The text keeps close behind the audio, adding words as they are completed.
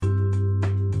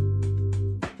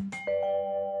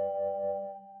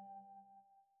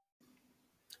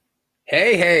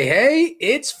Hey, hey, hey,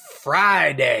 it's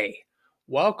Friday.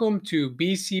 Welcome to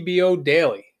BCBO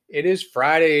Daily. It is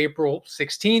Friday, April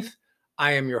 16th.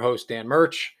 I am your host, Dan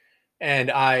Murch, and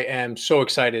I am so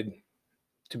excited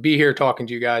to be here talking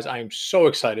to you guys. I am so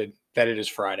excited that it is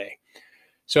Friday.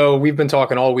 So, we've been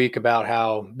talking all week about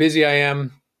how busy I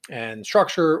am and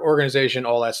structure, organization,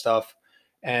 all that stuff.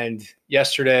 And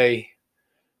yesterday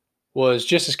was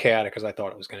just as chaotic as I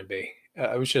thought it was going to be.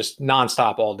 It was just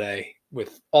nonstop all day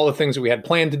with all the things that we had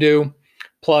planned to do,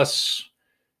 plus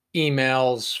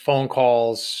emails, phone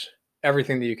calls,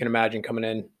 everything that you can imagine coming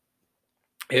in.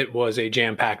 It was a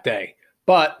jam-packed day,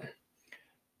 but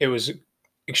it was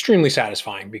extremely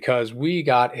satisfying because we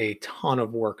got a ton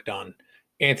of work done.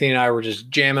 Anthony and I were just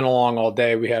jamming along all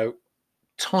day. We had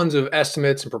tons of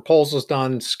estimates and proposals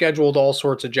done, scheduled all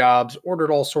sorts of jobs,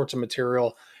 ordered all sorts of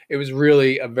material. It was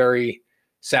really a very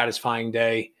satisfying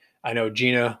day. I know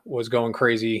Gina was going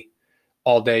crazy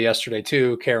all day yesterday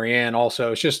too. Carrie Ann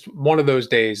also. It's just one of those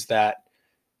days that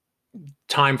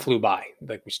time flew by.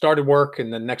 Like we started work,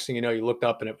 and then next thing you know, you looked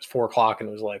up and it was 4 o'clock, and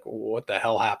it was like, what the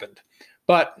hell happened?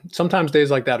 But sometimes days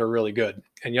like that are really good.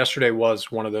 And yesterday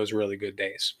was one of those really good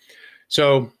days.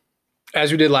 So,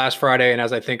 as we did last Friday, and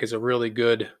as I think is a really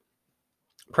good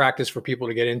practice for people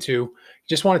to get into, you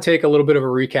just want to take a little bit of a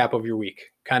recap of your week,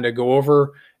 kind of go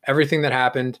over everything that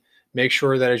happened, make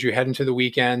sure that as you head into the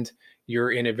weekend,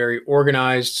 you're in a very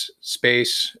organized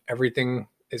space. Everything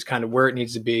is kind of where it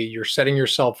needs to be. You're setting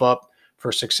yourself up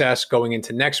for success going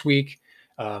into next week.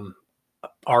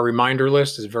 Our reminder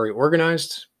list is very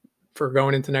organized for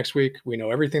going into next week. We know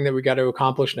everything that we got to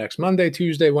accomplish next Monday,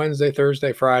 Tuesday, Wednesday,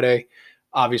 Thursday, Friday.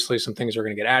 Obviously, some things are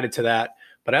going to get added to that.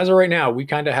 But as of right now, we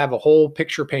kind of have a whole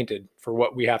picture painted for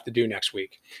what we have to do next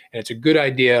week. And it's a good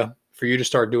idea for you to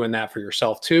start doing that for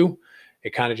yourself too.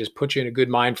 It kind of just puts you in a good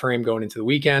mind frame going into the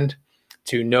weekend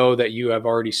to know that you have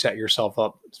already set yourself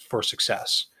up for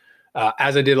success.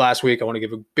 As I did last week, I want to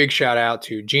give a big shout out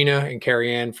to Gina and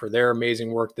Carrie Ann for their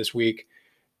amazing work this week.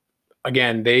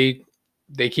 Again,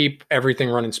 they keep everything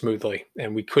running smoothly,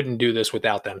 and we couldn't do this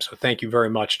without them. So thank you very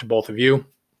much to both of you.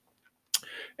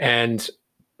 And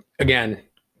again,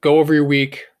 go over your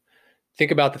week,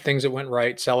 think about the things that went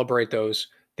right, celebrate those.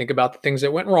 Think about the things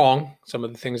that went wrong, some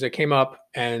of the things that came up,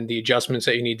 and the adjustments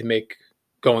that you need to make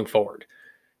going forward.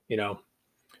 You know,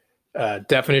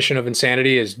 definition of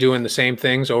insanity is doing the same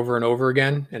things over and over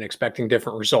again and expecting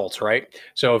different results, right?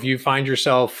 So if you find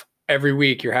yourself every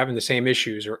week you're having the same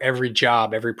issues, or every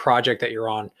job, every project that you're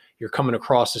on, you're coming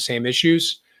across the same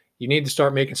issues, you need to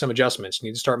start making some adjustments. You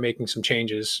need to start making some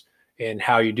changes in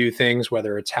how you do things,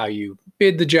 whether it's how you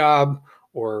bid the job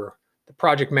or the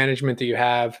project management that you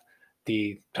have,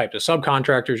 the types of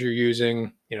subcontractors you're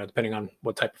using, depending on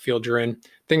what type of field you're in,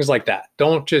 things like that.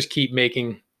 Don't just keep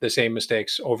making the same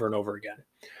mistakes over and over again.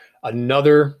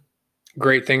 Another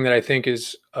great thing that I think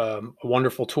is a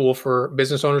wonderful tool for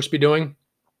business owners to be doing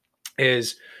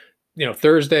is,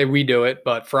 Thursday we do it,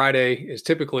 but Friday is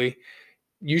typically,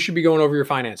 you should be going over your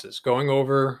finances, going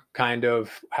over kind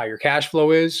of how your cash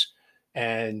flow is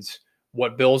and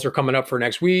what bills are coming up for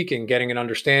next week, and getting an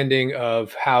understanding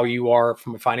of how you are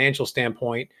from a financial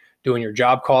standpoint, doing your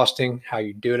job costing, how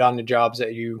you do it on the jobs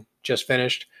that you just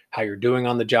finished, how you're doing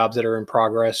on the jobs that are in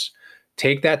progress.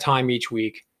 Take that time each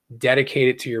week, dedicate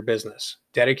it to your business,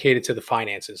 dedicate it to the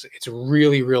finances. It's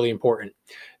really, really important.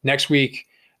 Next week,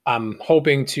 I'm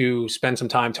hoping to spend some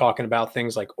time talking about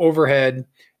things like overhead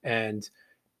and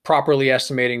properly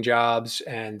estimating jobs,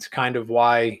 and kind of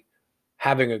why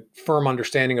having a firm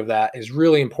understanding of that is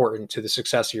really important to the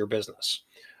success of your business.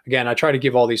 Again, I try to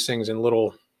give all these things in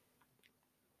little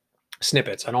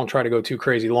snippets. I don't try to go too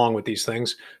crazy long with these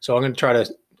things. So I'm going to try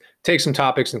to take some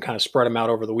topics and kind of spread them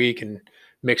out over the week and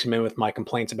mix them in with my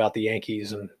complaints about the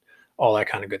Yankees and all that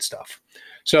kind of good stuff.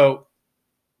 So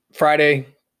Friday,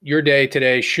 your day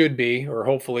today should be, or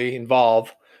hopefully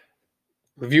involve,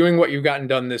 reviewing what you've gotten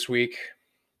done this week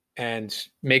and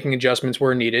making adjustments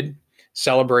where needed,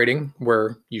 celebrating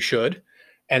where you should,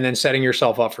 and then setting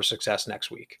yourself up for success next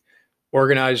week.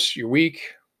 Organize your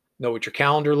week, know what your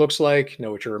calendar looks like,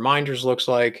 know what your reminders looks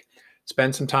like,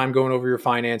 spend some time going over your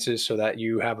finances so that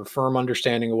you have a firm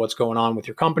understanding of what's going on with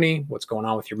your company, what's going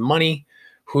on with your money,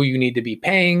 who you need to be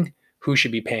paying, who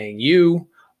should be paying you.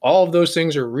 All of those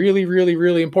things are really, really,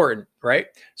 really important, right?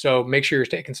 So make sure you're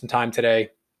taking some time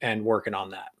today and working on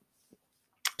that.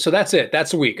 So that's it.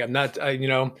 That's the week. I'm not,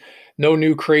 no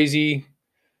new crazy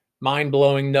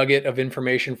mind-blowing nugget of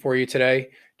information for you today.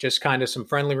 Just kind of some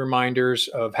friendly reminders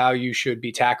of how you should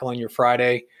be tackling your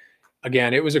Friday.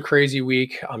 Again, it was a crazy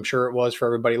week. I'm sure it was for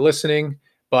everybody listening,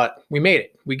 but we made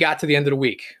it. We got to the end of the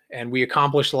week and we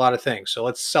accomplished a lot of things. So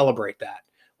let's celebrate that.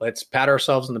 Let's pat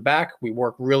ourselves on the back. We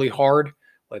work really hard.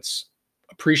 Let's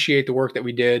appreciate the work that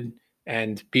we did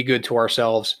and be good to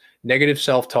ourselves. Negative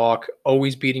self-talk,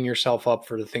 always beating yourself up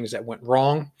for the things that went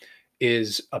wrong,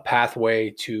 is a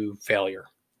pathway to failure.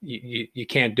 You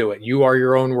can't do it. You are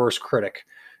your own worst critic.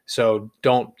 So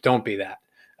don't be that.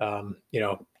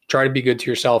 Try to be good to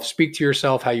yourself. Speak to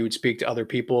yourself how you would speak to other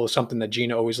people. Something that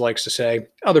Gina always likes to say.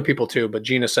 Other people too, but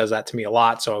Gina says that to me a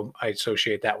lot, so I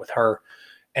associate that with her.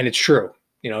 And it's true.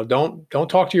 Don't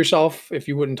talk to yourself if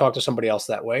you wouldn't talk to somebody else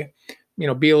that way.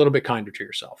 Be a little bit kinder to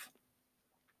yourself.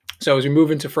 So as we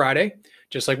move into Friday,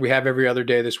 just like we have every other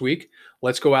day this week,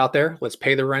 let's go out there. Let's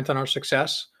pay the rent on our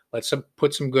success. Let's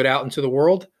put some good out into the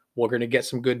world. We're going to get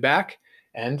some good back.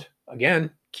 And again,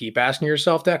 keep asking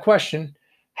yourself that question.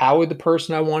 How would the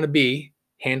person I want to be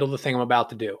handle the thing I'm about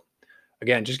to do?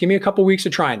 Again, just give me a couple weeks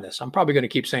of trying this. I'm probably going to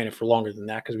keep saying it for longer than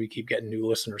that because we keep getting new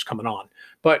listeners coming on.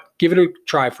 But give it a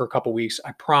try for a couple weeks.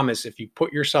 I promise if you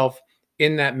put yourself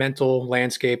in that mental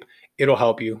landscape, it'll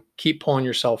help you. Keep pulling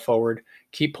yourself forward.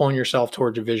 Keep pulling yourself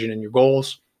towards your vision and your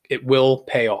goals. It will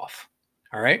pay off.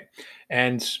 All right.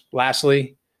 And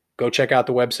lastly, go check out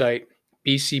the website,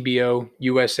 bcbousa.com.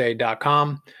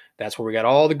 That's where we got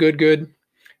all the good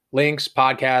links,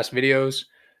 podcasts, videos.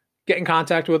 Get in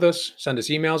contact with us. Send us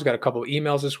emails. Got a couple of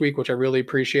emails this week, which I really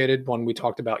appreciated. One we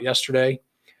talked about yesterday.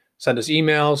 Send us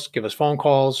emails. Give us phone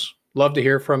calls. Love to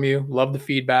hear from you. Love the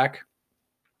feedback.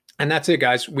 And that's it,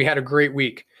 guys. We had a great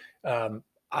week.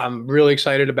 I'm really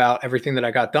excited about everything that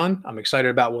I got done. I'm excited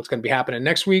about what's going to be happening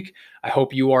next week. I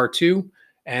hope you are too.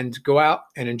 And go out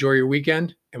and enjoy your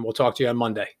weekend. And we'll talk to you on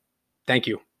Monday. Thank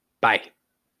you. Bye.